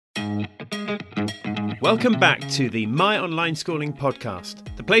Welcome back to the My Online Schooling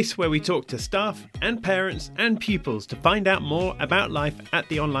podcast, the place where we talk to staff and parents and pupils to find out more about life at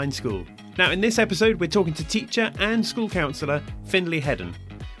the online school. Now, in this episode, we're talking to teacher and school counsellor Findlay Headden.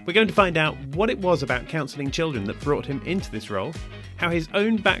 We're going to find out what it was about counselling children that brought him into this role, how his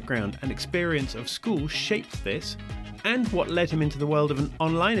own background and experience of school shaped this, and what led him into the world of an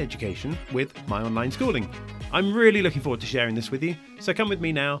online education with My Online Schooling. I'm really looking forward to sharing this with you, so come with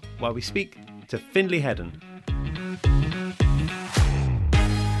me now while we speak to Findlay Headden.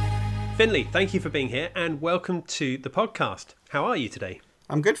 Findlay, thank you for being here and welcome to the podcast. How are you today?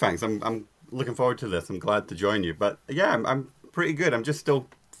 I'm good, thanks. I'm looking forward to this. I'm glad to join you. But yeah, I'm pretty good. I'm just still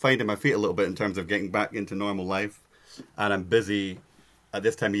finding my feet a little bit in terms of getting back into normal life. And I'm busy at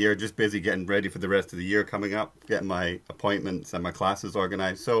this time of year, just busy getting ready for the rest of the year coming up, getting my appointments and my classes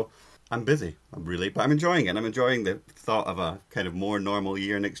organised. So I'm busy, but I'm enjoying it. I'm enjoying the thought of a kind of more normal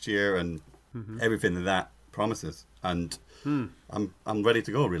year next year and everything that promises. And I'm ready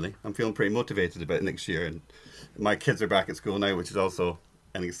to go, really. I'm feeling pretty motivated about next year. And my kids are back at school now, which is also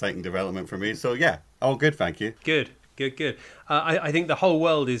an exciting development for me. So yeah, all good, thank you. Good. I think the whole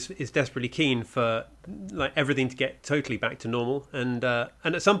world is desperately keen for like everything to get totally back to normal, and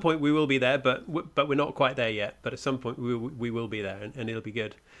at some point we will be there, but we're not quite there yet. But at some point we will be there, and it'll be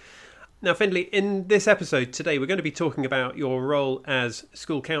good. Now, Findlay, in this episode today, we're going to be talking about your role as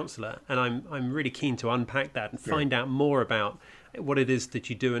school counsellor, and I'm really keen to unpack that and find out more about what it is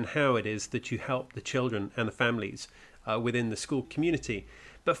that you do and how it is that you help the children and the families within the school community.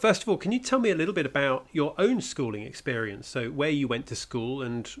 But first of all, can you tell me a little bit about your own schooling experience? So where you went to school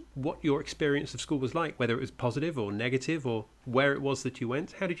and what your experience of school was like, whether it was positive or negative or where it was that you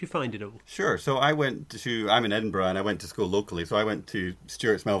went. How did you find it all? Sure. So I'm in Edinburgh and I went to school locally. So I went to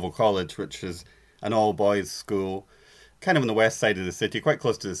Stuart's Melville College, which is an all-boys school, kind of on the west side of the city, quite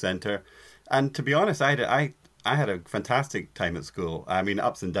close to the centre. And to be honest, I had a fantastic time at school. I mean,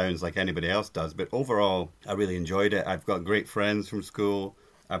 ups and downs like anybody else does, but overall, I really enjoyed it. I've got great friends from school.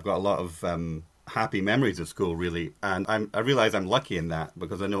 I've got a lot of happy memories of school, really, and I realise I'm lucky in that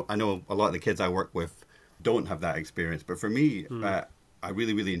because I know a lot of the kids I work with don't have that experience. But for me, I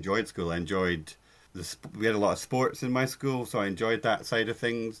really, really enjoyed school. I enjoyed we had a lot of sports in my school, so I enjoyed that side of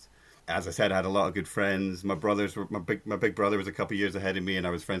things. As I said, I had a lot of good friends. My big brother was a couple of years ahead of me, and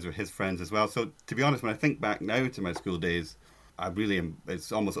I was friends with his friends as well. So to be honest, when I think back now to my school days, I really am.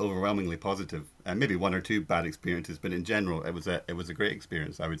 It's almost overwhelmingly positive, and maybe one or two bad experiences, but in general, it was a great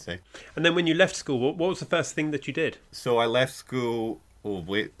experience, I would say. And then when you left school, what was the first thing that you did? So I left school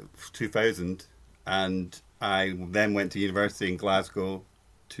 2000, and I then went to university in Glasgow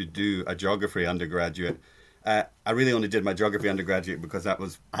to do a geography undergraduate. I really only did my geography undergraduate because I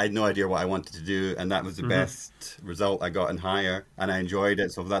had no idea what I wanted to do, and that was the best result I got in higher, and I enjoyed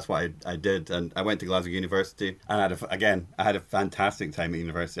it, so that's what I did. And I went to Glasgow University, and I had a fantastic time at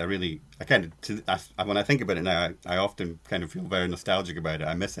university. When I think about it now, I often kind of feel very nostalgic about it.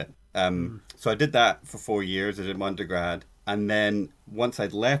 I miss it. So I did that for 4 years. I did my undergrad, and then once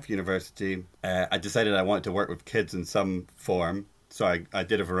I'd left university, I decided I wanted to work with kids in some form. So I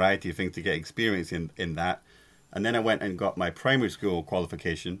did a variety of things to get experience in that. And then I went and got my primary school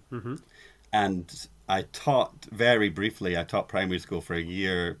qualification. And I taught very briefly. I taught primary school for a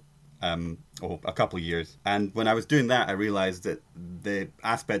year, a couple of years. And when I was doing that, I realised that the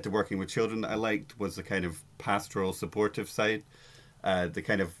aspect of working with children that I liked was the kind of pastoral, supportive side. The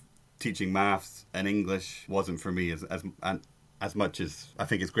kind of teaching maths and English wasn't for me as much as I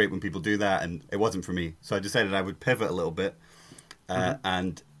think it's great when people do that. And it wasn't for me. So I decided I would pivot a little bit.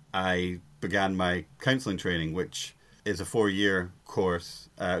 And I began my counselling training, which is a 4-year course.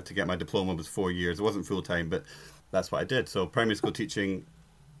 To get my diploma was 4 years. It wasn't full-time, but that's what I did. So primary school teaching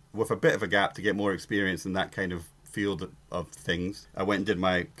with a bit of a gap to get more experience in that kind of field of things. I went and did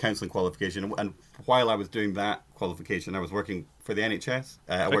my counselling qualification. And while I was doing that qualification, I was working for the NHS.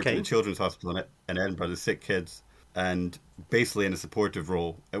 I worked in a children's hospital in Edinburgh, the sick kids, and basically in a supportive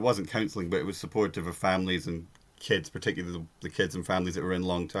role. It wasn't counselling, but it was supportive of families and kids, particularly the kids and families that were in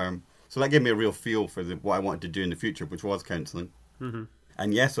long term. So that gave me a real feel for what I wanted to do in the future, which was counselling.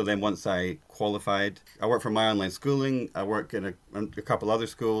 And so then once I qualified, I worked for My Online Schooling. I work in a couple other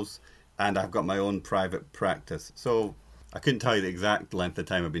schools, and I've got my own private practice. So I couldn't tell you the exact length of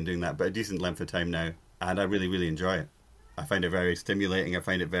time I've been doing that, but a decent length of time now, and I really, really enjoy it. I find it very stimulating. I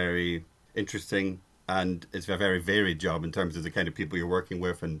find it very interesting, and it's a very varied job in terms of the kind of people you're working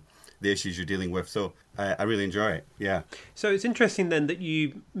with and the issues you're dealing with. So I really enjoy it. Yeah. So it's interesting then that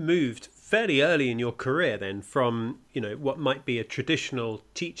you moved fairly early in your career then from, what might be a traditional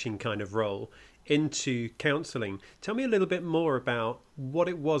teaching kind of role into counselling. Tell me a little bit more about what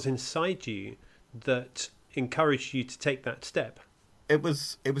it was inside you that encouraged you to take that step? It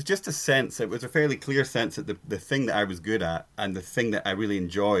was just a sense. It was a fairly clear sense that the thing that I was good at and the thing that I really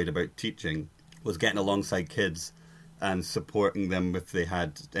enjoyed about teaching was getting alongside kids and supporting them if they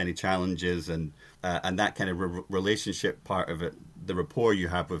had any challenges, and that kind of relationship part of it, the rapport you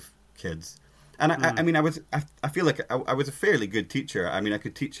have with kids. And I mean, I feel like I was a fairly good teacher. I mean, I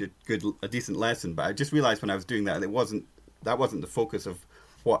could teach a decent lesson, but I just realized when I was doing that, that wasn't the focus of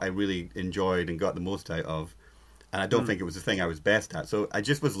what I really enjoyed and got the most out of. And I don't think it was the thing I was best at. So I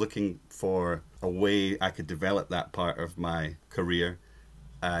just was looking for a way I could develop that part of my career.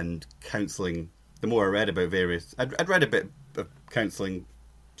 And counselling, the more I read about I'd read a bit of counselling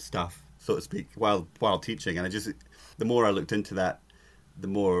stuff, so to speak, while teaching. And the more I looked into that, the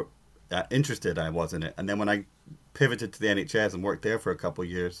more interested I was in it. And then when I pivoted to the NHS and worked there for a couple of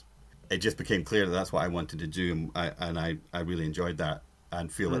years, it just became clear that that's what I wanted to do. And I really enjoyed that and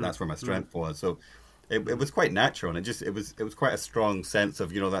feel that that's where my strength was. So it was quite natural, and it was quite a strong sense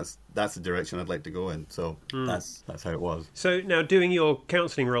of, that's the direction I'd like to go in. So that's how it was. So now, doing your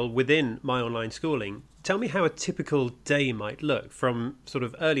counselling role within My Online Schooling, tell me how a typical day might look from sort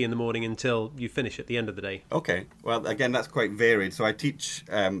of early in the morning until you finish at the end of the day. Okay, well, again, that's quite varied. So I teach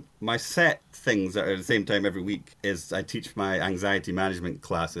my set things that are at the same time every week is I teach my anxiety management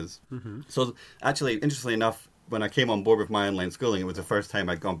classes. Mm-hmm. So actually, interestingly enough, when I came on board with My Online Schooling, it was the first time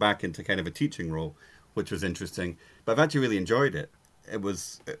I'd gone back into kind of a teaching role, which was interesting. But I've actually really enjoyed it. It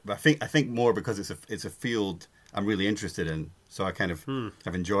was, I think more because it's a field I'm really interested in. So I kind of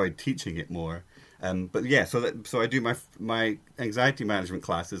have enjoyed teaching it more. But yeah, so I do my anxiety management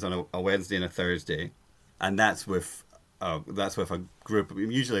classes on a Wednesday and a Thursday, and that's with a group of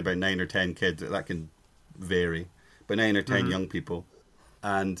usually about 9 or 10 kids. That can vary, but 9 or 10 young people,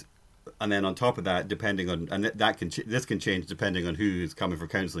 and then on top of that, depending on, and this can change depending on who is coming for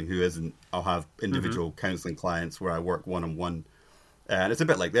counselling, who isn't. I'll have individual counselling clients where I work one-on-one, and it's a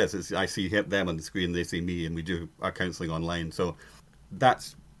bit like this. I see them on the screen, they see me, and we do our counselling online. So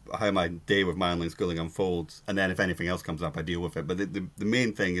that's how my day with My Online Schooling unfolds, and then if anything else comes up, I deal with it. But the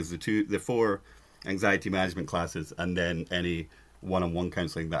main thing is the 4 anxiety management classes, and then any one-on-one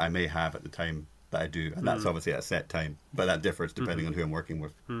counselling that I may have at the time that I do, and that's obviously at a set time, but that differs depending on who I'm working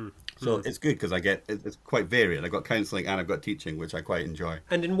with. So it's good because it's quite varied. I've got counselling and I've got teaching, which I quite enjoy.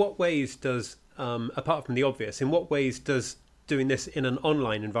 And in what ways does, apart from the obvious, in what ways does doing this in an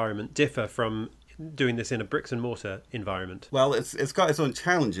online environment differ from doing this in a bricks and mortar environment? Well, it's got its own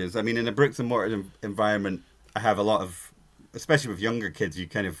challenges. I mean, in a bricks and mortar environment, I have a lot of, especially with younger kids, you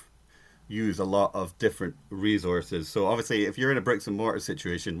kind of use a lot of different resources. So obviously, if you're in a bricks and mortar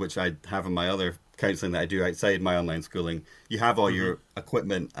situation, which I have in my other counselling that I do outside My Online Schooling, you have all your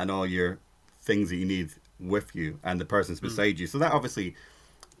equipment and all your things that you need with you, and the person's beside you. So that obviously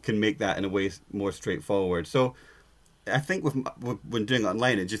can make that in a way more straightforward. So I think when doing it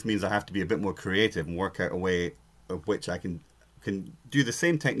online, it just means I have to be a bit more creative and work out a way of which I can do the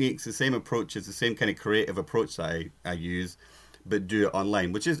same techniques, the same approaches, the same kind of creative approach that I use, but do it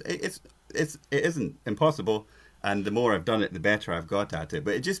online, which is it isn't impossible. And the more I've done it, the better I've got at it.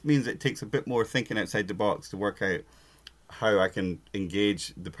 But it just means it takes a bit more thinking outside the box to work out how I can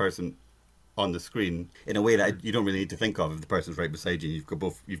engage the person on the screen in a way that you don't really need to think of if the person's right beside you.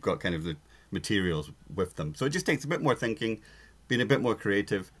 You've got kind of the materials with them. So it just takes a bit more thinking, being a bit more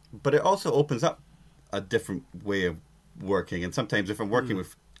creative. But it also opens up a different way of working. And sometimes if I'm working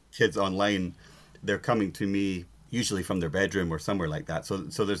with kids online, they're coming to me usually from their bedroom or somewhere like that. So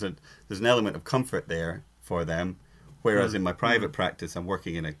there's an element of comfort there for them. Whereas in my private practice, I'm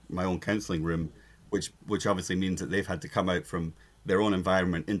working in my own counselling room, which obviously means that they've had to come out from their own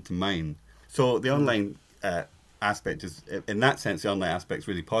environment into mine. So the online aspect is, in that sense, the online aspect is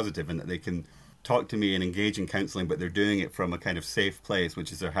really positive in that they can talk to me and engage in counselling, but they're doing it from a kind of safe place,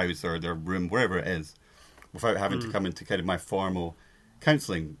 which is their house or their room, wherever it is, without having to come into kind of my formal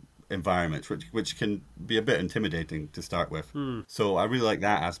counselling environments, which can be a bit intimidating to start with. So I really like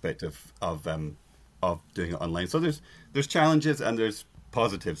that aspect of doing it online. So there's challenges and there's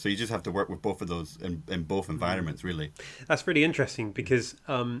positives. So you just have to work with both of those in both environments, really. That's really interesting because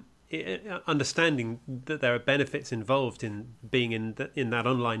understanding that there are benefits involved in being in that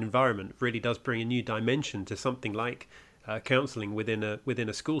online environment really does bring a new dimension to something like counselling within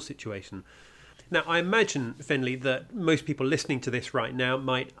a school situation. Now, I imagine, Findlay, that most people listening to this right now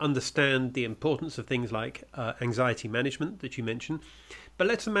might understand the importance of things like anxiety management that you mentioned. But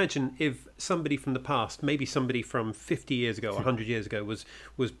let's imagine if somebody from the past, maybe somebody from 50 years ago, 100 years ago,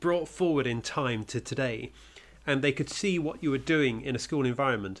 was brought forward in time to today, and they could see what you were doing in a school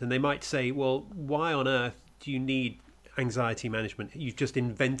environment, and they might say, well, why on earth do you need anxiety management? You've just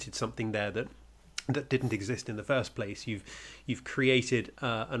invented something there that that didn't exist in the first place. You've created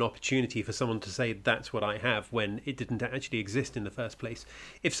an opportunity for someone to say that's what I have when it didn't actually exist in the first place.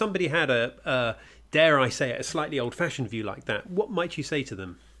 If somebody had a dare I say it, a slightly old-fashioned view like that, what might you say to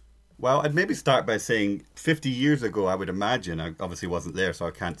them? Well, I'd maybe start by saying 50 years ago, I would imagine, I obviously wasn't there, so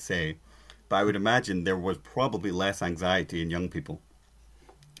I can't say, but I would imagine there was probably less anxiety in young people.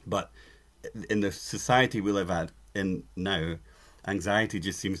 But in the society we live in now, anxiety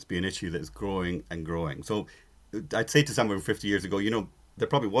just seems to be an issue that's growing and growing. So I'd say to someone 50 years ago, there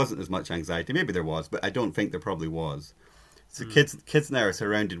probably wasn't as much anxiety. Maybe there was, but I don't think there probably was. So kids now are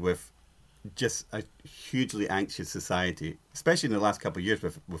surrounded with just a hugely anxious society, especially in the last couple of years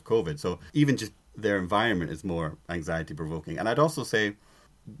with COVID. So even just their environment is more anxiety provoking. And I'd also say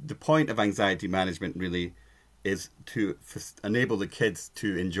the point of anxiety management really is to enable the kids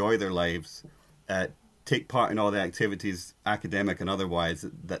to enjoy their lives, take part in all the activities, academic and otherwise,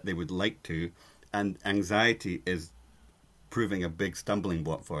 that they would like to. And anxiety is proving a big stumbling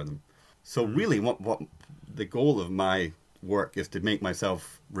block for them. So really what the goal of my work is to make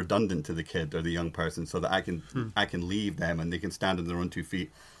myself redundant to the kid or the young person so that I can leave them and they can stand on their own 2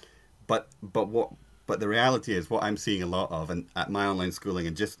 feet. But the reality is what I'm seeing a lot of, and at my online schooling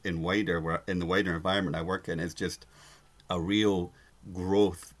and just in the wider environment I work in, is just a real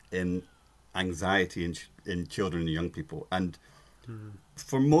growth in anxiety in children and young people. And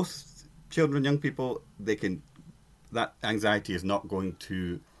for most children and young people, that anxiety is not going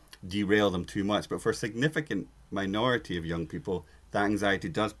to derail them too much. But for a significant minority of young people, that anxiety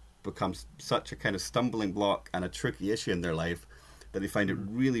does become such a kind of stumbling block and a tricky issue in their life that they find it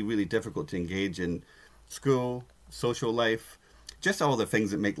really, really difficult to engage in school, social life, just all the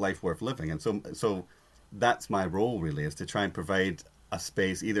things that make life worth living. And so that's my role really, is to try and provide a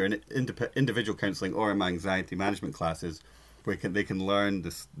space, either in individual counselling or in my anxiety management classes, where they can learn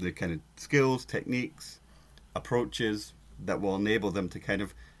the kind of skills, techniques, approaches that will enable them to kind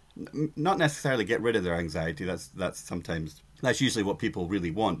of not necessarily get rid of their anxiety. That's usually what people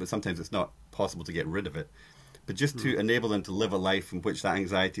really want, but sometimes it's not possible to get rid of it. But just to enable them to live a life in which that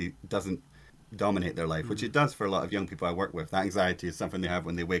anxiety doesn't dominate their life, which it does for a lot of young people I work with. That anxiety is something they have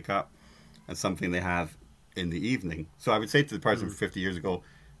when they wake up and something they have in the evening. So I would say to the person 50 years ago,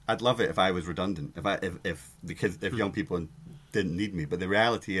 I'd love it if I was redundant, if young people didn't need me. But the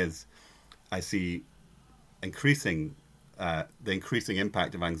reality is, I see the increasing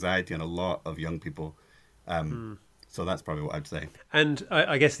impact of anxiety on a lot of young people. So that's probably what I'd say. And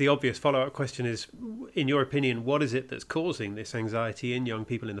I guess the obvious follow-up question is, in your opinion, what is it that's causing this anxiety in young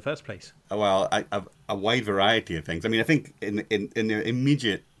people in the first place? Well, a wide variety of things. I mean, I think in the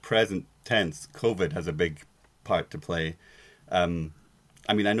immediate present tense, COVID has a big part to play.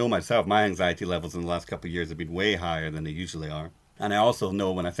 I mean, I know myself, my anxiety levels in the last couple of years have been way higher than they usually are. And I also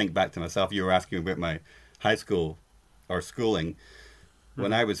know, when I think back to myself, you were asking about my high school or schooling.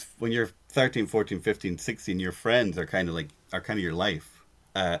 When you're 13, 14, 15, 16, your friends are kind of your life.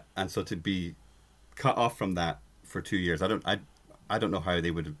 And so to be cut off from that for 2 years, I don't know how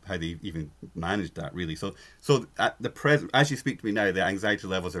they even managed that really. So at the present, as you speak to me now, the anxiety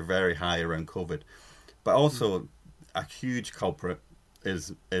levels are very high around COVID. But also a huge culprit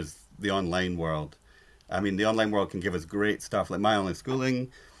is the online world. I mean, the online world can give us great stuff like my online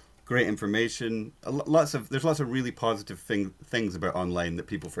schooling, great information. There's lots of really positive things about online that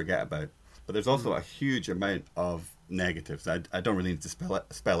people forget about. But there's also a huge amount of negatives. I don't really need to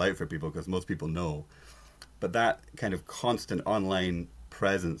spell out for people because most people know. But that kind of constant online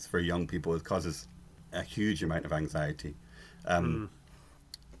presence for young people causes a huge amount of anxiety.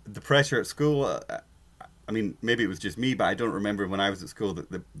 The pressure at school, I mean, maybe it was just me, but I don't remember when I was at school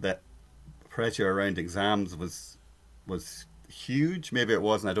that pressure around exams was huge. Maybe it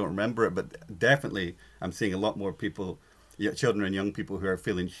was, and I don't remember it, but definitely I'm seeing a lot more people, children and young people, who are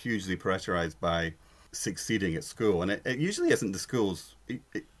feeling hugely pressurized by succeeding at school. And it usually isn't the schools.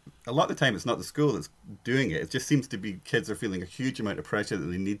 A lot of the time it's not the school that's doing it. It just seems to be kids are feeling a huge amount of pressure that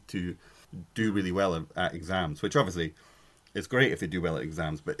they need to do really well at exams, which obviously it's great if they do well at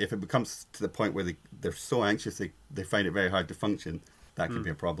exams. But if it becomes to the point where they're so anxious they find it very hard to function, that could be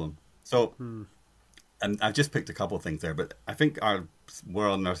a problem. So, and I've just picked a couple of things there, but I think our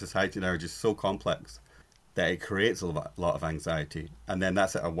world and our society now are just so complex that it creates a lot of anxiety. And then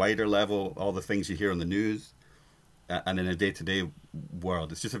that's at a wider level, all the things you hear on the news, and in a day-to-day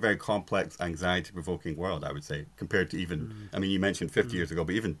world. It's just a very complex, anxiety-provoking world, I would say, compared to even, I mean, you mentioned 50 years ago,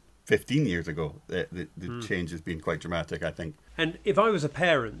 but even 15 years ago, the change has been quite dramatic, I think. And if I was a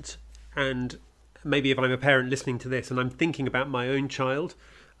parent, and maybe if I'm a parent listening to this, and I'm thinking about my own child,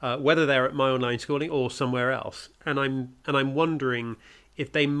 whether they're at my online schooling or somewhere else, and I'm wondering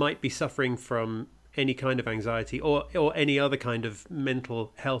if they might be suffering from any kind of anxiety or any other kind of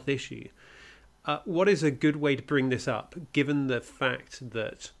mental health issue, what is a good way to bring this up, given the fact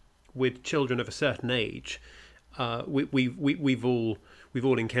that with children of a certain age, we've all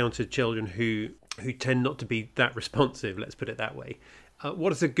encountered children who tend not to be that responsive, let's put it that way.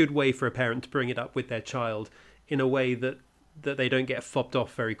 What is a good way for a parent to bring it up with their child in a way that they don't get fobbed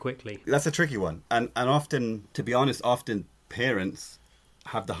off very quickly? That's a tricky one. And often, to be honest, often parents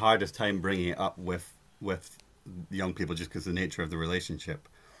have the hardest time bringing it up with young people just because of the nature of the relationship.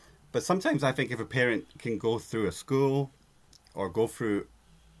 But sometimes I think if a parent can go through a school or go through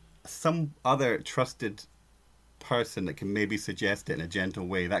some other trusted person that can maybe suggest it in a gentle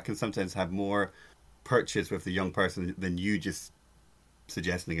way, that can sometimes have more purchase with the young person than you just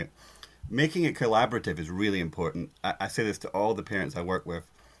suggesting it. Making it collaborative is really important. I say this to all the parents I work with.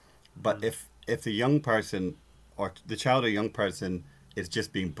 But if the young person or the child or young person is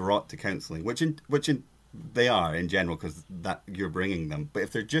just being brought to counselling, which they are in general because that you're bringing them. But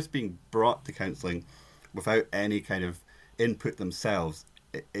if they're just being brought to counselling without any kind of input themselves,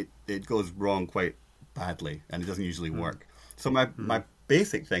 it goes wrong quite badly, and it doesn't usually work. So my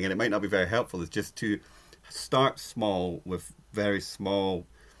basic thing, and it might not be very helpful, is just to start small with very small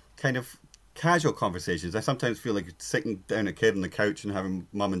kind of casual conversations. I sometimes feel like sitting down a kid on the couch and having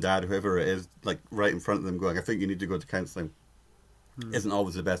mum and dad, whoever it is, like right in front of them going, I think you need to go to counselling, isn't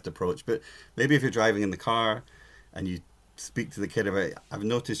always the best approach. But maybe if you're driving in the car and you speak to the kid about, I've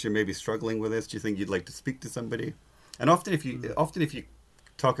noticed you're maybe struggling with this, do you think you'd like to speak to somebody? And often if you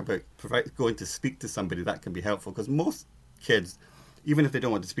talk about going to speak to somebody, that can be helpful, because most kids, even if they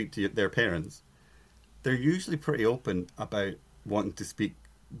don't want to speak to their parents, they're usually pretty open about wanting to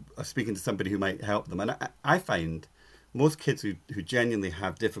speaking to somebody who might help them. And I find most kids who genuinely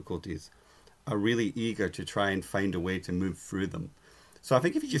have difficulties are really eager to try and find a way to move through them. So I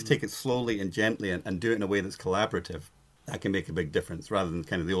think if you just take it slowly and gently and do it in a way that's collaborative, that can make a big difference, rather than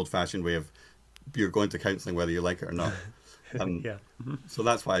kind of the old-fashioned way of you're going to counselling whether you like it or not. So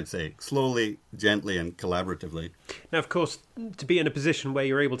that's why I'd say slowly, gently, and collaboratively. Now, of course, to be in a position where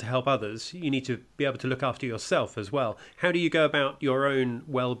you're able to help others, you need to be able to look after yourself as well. How do you go about your own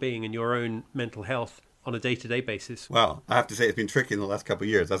well-being and your own mental health on a day-to-day basis? Well, I have to say it's been tricky in the last couple of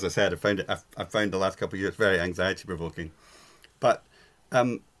years. As I said, I found the last couple of years very anxiety-provoking. But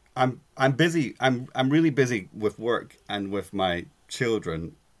I'm busy. I'm really busy with work and with my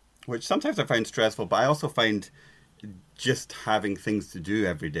children, which sometimes I find stressful. But I also find just having things to do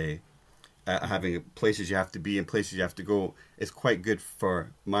every day, having places you have to be and places you have to go, is quite good for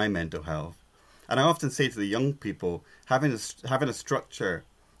my mental health. And I often say to the young people, having a structure,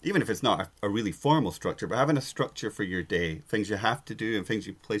 even if it's not a really formal structure, but having a structure for your day, things you have to do and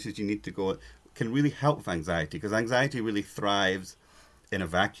places you need to go, can really help with anxiety, because anxiety really thrives in a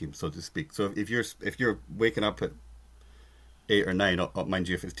vacuum, so to speak. So if you're waking up at 8 or 9, mind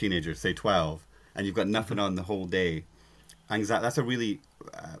you, if it's teenagers, say 12, and you've got nothing on the whole day,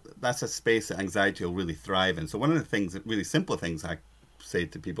 that's a space that anxiety will really thrive in. So one of the things, really simple things I say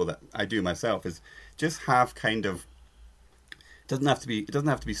to people that I do myself, is just have kind of, it doesn't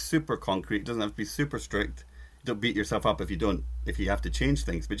have to be super concrete, it doesn't have to be super strict. Don't beat yourself up if you have to change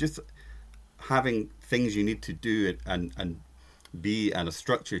things, but just having things you need to do and be, and a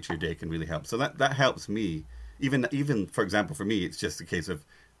structure to your day can really help. So that helps me. Even for example, for me, it's just a case of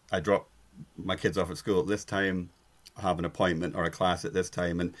I drop my kids off at school at this time, I have an appointment or a class at this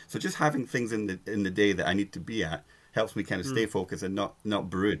time, and so just having things in the day that I need to be at helps me kind of stay focused and not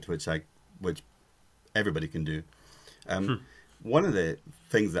brood, which everybody can do. One of the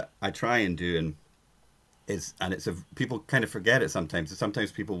things that I try and do, people kind of forget it sometimes.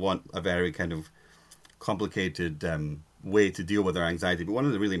 Sometimes people want a very kind of complicated way to deal with their anxiety. But one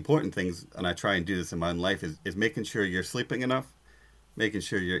of the really important things, and I try and do this in my own life, is making sure you're sleeping enough, making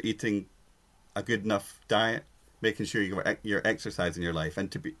sure you're eating a good enough diet, making sure you're exercising your life,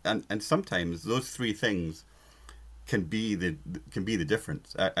 and sometimes those three things can be the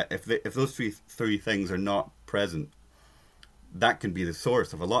difference. If those three things are not present, that can be the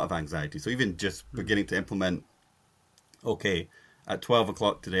source of a lot of anxiety. So even just beginning to implement, okay, at 12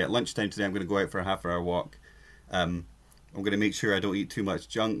 o'clock today, at lunchtime today, I'm going to go out for a half-hour walk. I'm going to make sure I don't eat too much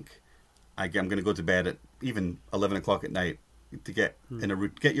junk. I'm going to go to bed at even 11 o'clock at night to get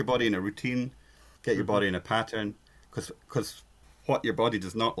your body in a routine, get your body in a pattern, because what your body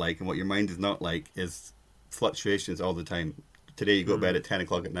does not like and what your mind does not like is fluctuations all the time. Today you go to bed at 10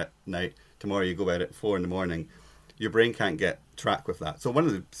 o'clock at night, tomorrow you go to bed at 4 in the morning. Your brain can't get track with that. So one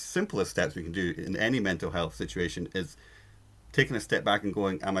of the simplest steps we can do in any mental health situation is taking a step back and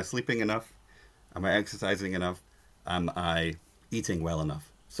going, am I sleeping enough? Am I exercising enough? Am I eating well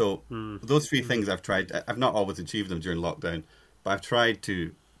enough. So those three things I've tried. I've not always achieved them during lockdown, but I've tried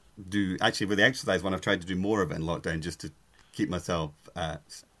to do, actually with the exercise one, I've tried to do more of it in lockdown just to keep myself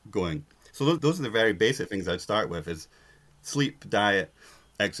going. So those are the very basic things I'd start with, is sleep, diet,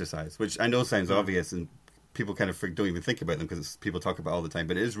 exercise, which I know sounds obvious and people kind of don't even think about them because people talk about it all the time,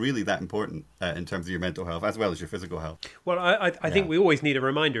 but it is really that important in terms of your mental health as well as your physical health. Well, I think we always need a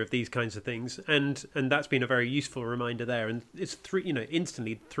reminder of these kinds of things, and that's been a very useful reminder there. And it's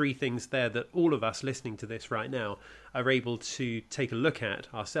instantly three things there that all of us listening to this right now are able to take a look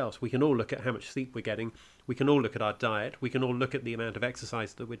at ourselves. We can all look at how much sleep we're getting. We can all look at our diet. We can all look at the amount of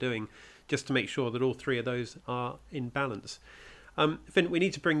exercise that we're doing, just to make sure that all three of those are in balance. Finn, we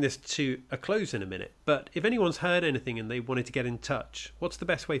need to bring this to a close in a minute, but if anyone's heard anything and they wanted to get in touch, what's the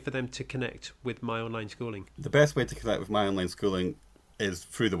best way for them to connect with My Online Schooling? The best way to connect with My Online Schooling is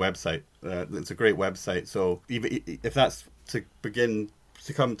through the website. It's a great website, so even if that's to begin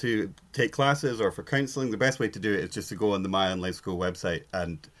to come to take classes or for counselling, the best way to do it is just to go on the My Online School website,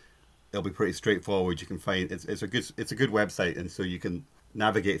 and it'll be pretty straightforward. You can find it's a good website, and so you can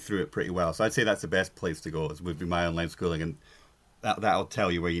navigate through it pretty well. So I'd say that's the best place to go, would be My Online Schooling, and that'll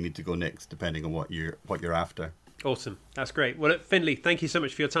tell you where you need to go next, depending on what you're after. Awesome, that's great. Well, Findlay, thank you so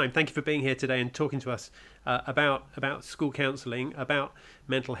much for your time. Thank you for being here today and talking to us about school counselling, about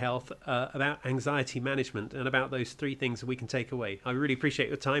mental health, about anxiety management, and about those three things that we can take away. I really appreciate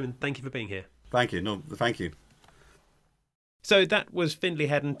your time, and thank you for being here. Thank you. No, thank you. So that was Findlay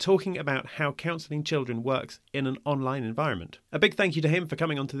Headden talking about how counselling children works in an online environment. A big thank you to him for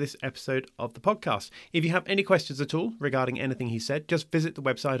coming onto this episode of the podcast. If you have any questions at all regarding anything he said, just visit the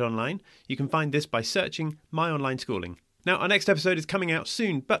website online. You can find this by searching My Online Schooling. Now, our next episode is coming out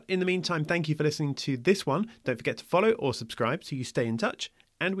soon, but in the meantime, thank you for listening to this one. Don't forget to follow or subscribe so you stay in touch,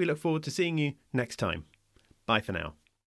 and we look forward to seeing you next time. Bye for now.